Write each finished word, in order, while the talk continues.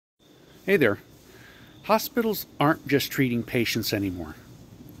Hey there. Hospitals aren't just treating patients anymore.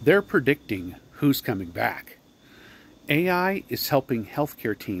 They're predicting who's coming back. AI is helping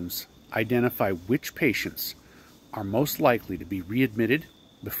healthcare teams identify which patients are most likely to be readmitted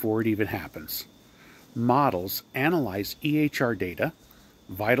before it even happens. Models analyze EHR data,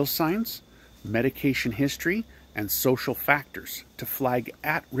 vital signs, medication history, and social factors to flag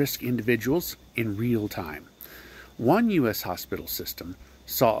at-risk individuals in real time. One U.S. hospital system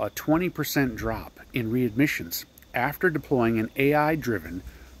saw a 20% drop in readmissions after deploying an AI-driven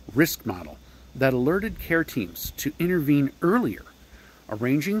risk model that alerted care teams to intervene earlier,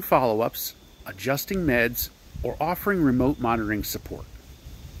 arranging follow-ups, adjusting meds, or offering remote monitoring support.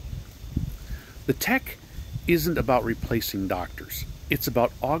 The tech isn't about replacing doctors. It's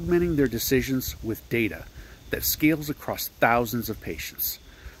about augmenting their decisions with data that scales across thousands of patients.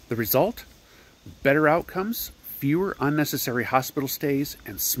 The result? Better outcomes, fewer unnecessary hospital stays,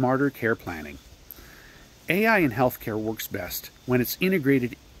 and smarter care planning. AI in healthcare works best when it's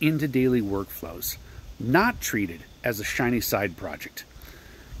integrated into daily workflows, not treated as a shiny side project.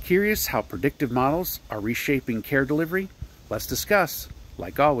 Curious how predictive models are reshaping care delivery? Let's discuss.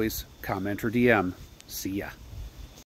 Like always, comment or DM. See ya.